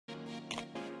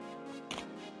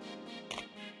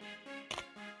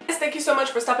thank you so much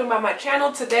for stopping by my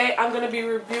channel. Today I'm going to be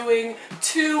reviewing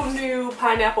two new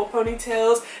pineapple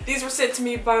ponytails. These were sent to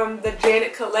me from the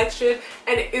Janet collection,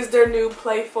 and it is their new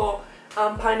Playful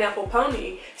pineapple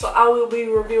pony. So I will be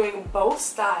reviewing both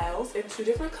styles in two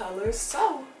different colors.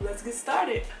 So let's get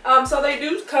started. So they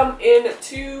do come in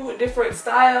two different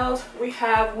styles. We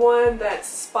have one that's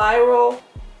spiral.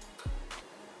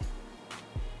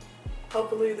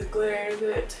 Hopefully the glare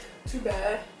isn't too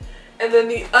bad. And then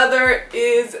the other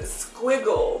is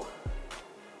squiggle.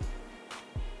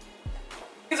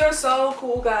 These are so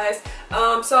cool, guys.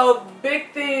 So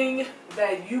big thing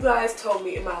that you guys told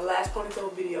me in my last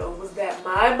ponytail video was that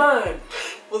my bun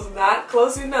was not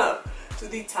close enough to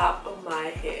the top of my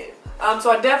head. So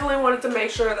I definitely wanted to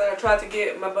make sure that I tried to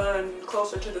get my bun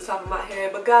closer to the top of my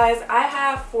head. But guys, I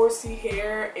have 4C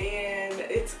hair and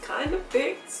it's kind of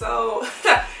thick, so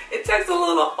it takes a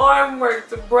little arm work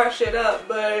to brush it up,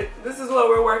 but this is what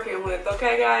we're working with,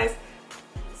 okay guys?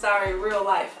 Sorry, real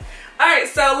life. Alright,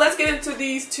 so let's get into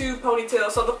these two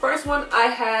ponytails. So the first one I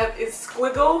have is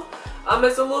Squiggle.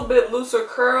 It's a little bit looser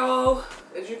curl,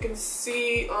 as you can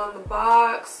see on the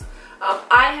box.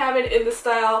 I have it in the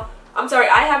style,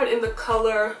 I have it in the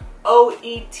color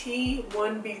OET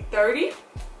 1B30.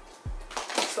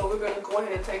 So we're going to go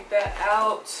ahead and take that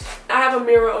out. I have a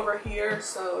mirror over here,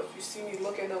 so if you see me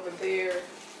looking over there,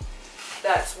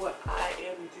 that's what I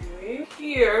am doing.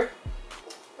 Here,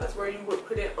 that's where you would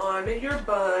put it on your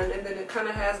bun, and then it kind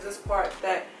of has this part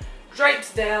that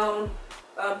drapes down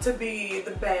to be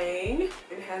the bang.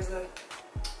 It has a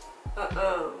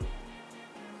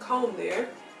comb there.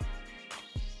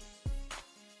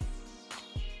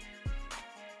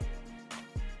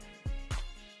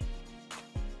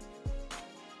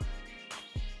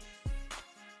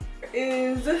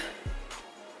 Is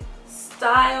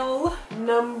style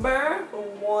number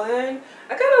 1. I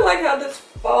kind of like how this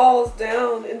falls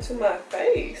down into my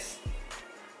face,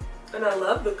 and I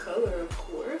love the color, of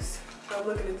course. I'm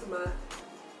looking into my...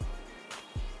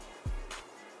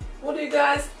 What do you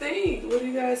guys think? What do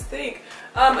you guys think?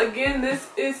 Again, this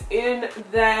is in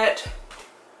that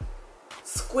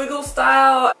squiggle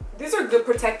style. These are good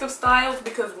protective styles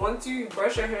because once you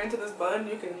brush your hair into this bun,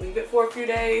 you can leave it for a few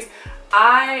days.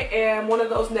 I am one of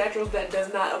those naturals that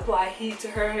does not apply heat to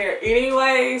her hair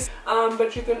anyways,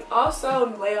 but you can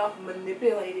also lay off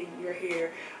manipulating your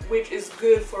hair, which is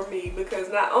good for me because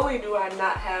not only do I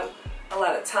not have a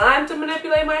lot of time to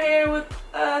manipulate my hair with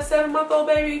a 7-month-old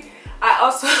baby, I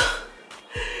also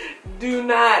do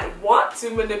not want to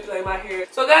manipulate my hair.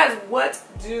 So guys, what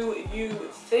do you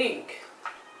think?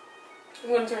 I'm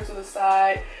going to turn to the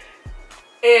side,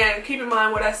 and keep in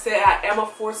mind what I said. I am a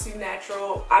 4C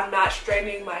natural. I'm not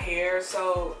straightening my hair,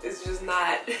 so it's just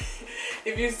not.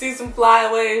 If you see some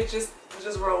flyaways, just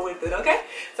roll with it, okay?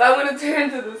 So I'm going to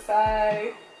turn to the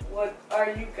side. What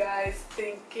are you guys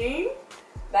thinking?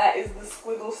 That is the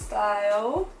squiggle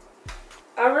style.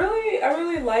 I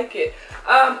really like it.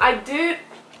 I did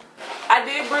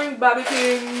bring bobby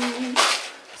pins,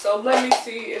 so let me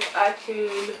see if I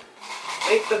can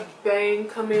make the bang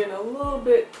come in a little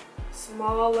bit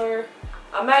smaller.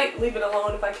 I might leave it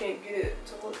alone if I can't get it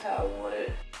to look how I want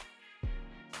it.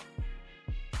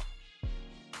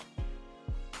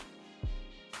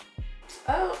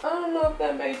 I don't know if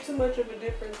that made too much of a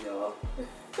difference, y'all.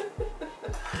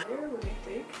 What do you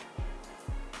think?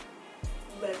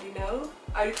 Let me know.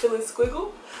 Are you feeling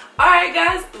squiggle? Alright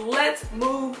guys, let's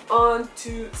move on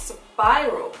to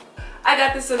spiral. I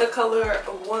got this in the color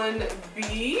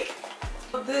 1B.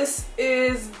 This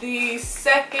is the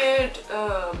second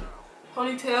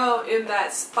ponytail in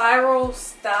that spiral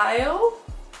style.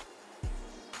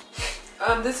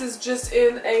 This is just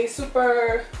in a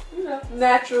super,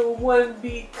 natural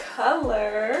 1B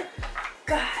color.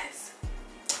 Guys,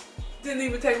 didn't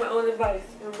even take my own advice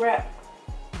and wrap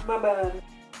my bun.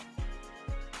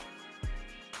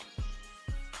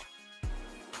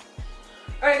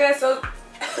 Alright guys, so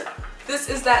this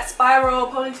is that spiral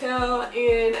ponytail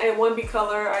in a 1B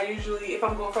color. I usually, if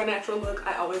I'm going for a natural look,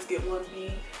 I always get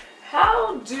 1B.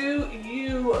 How do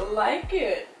you like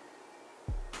it?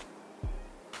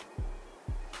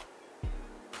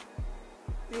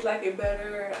 Do you like it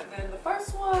better than the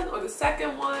first one or the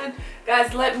second one?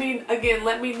 Guys, let me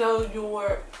know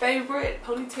your favorite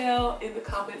ponytail in the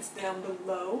comments down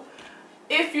below.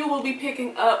 If you will be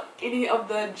picking up any of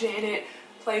the Janet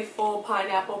Playful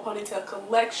Pineapple Ponytail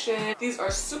collection. These are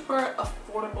super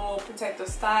affordable protective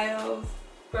styles.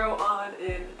 Throw on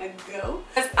and go.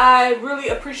 I really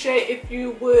appreciate if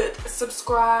you would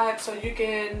subscribe so you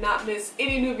can not miss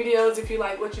any new videos if you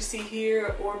like what you see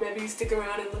here, or maybe stick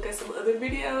around and look at some other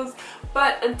videos.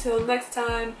 But until next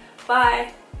time,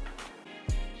 bye.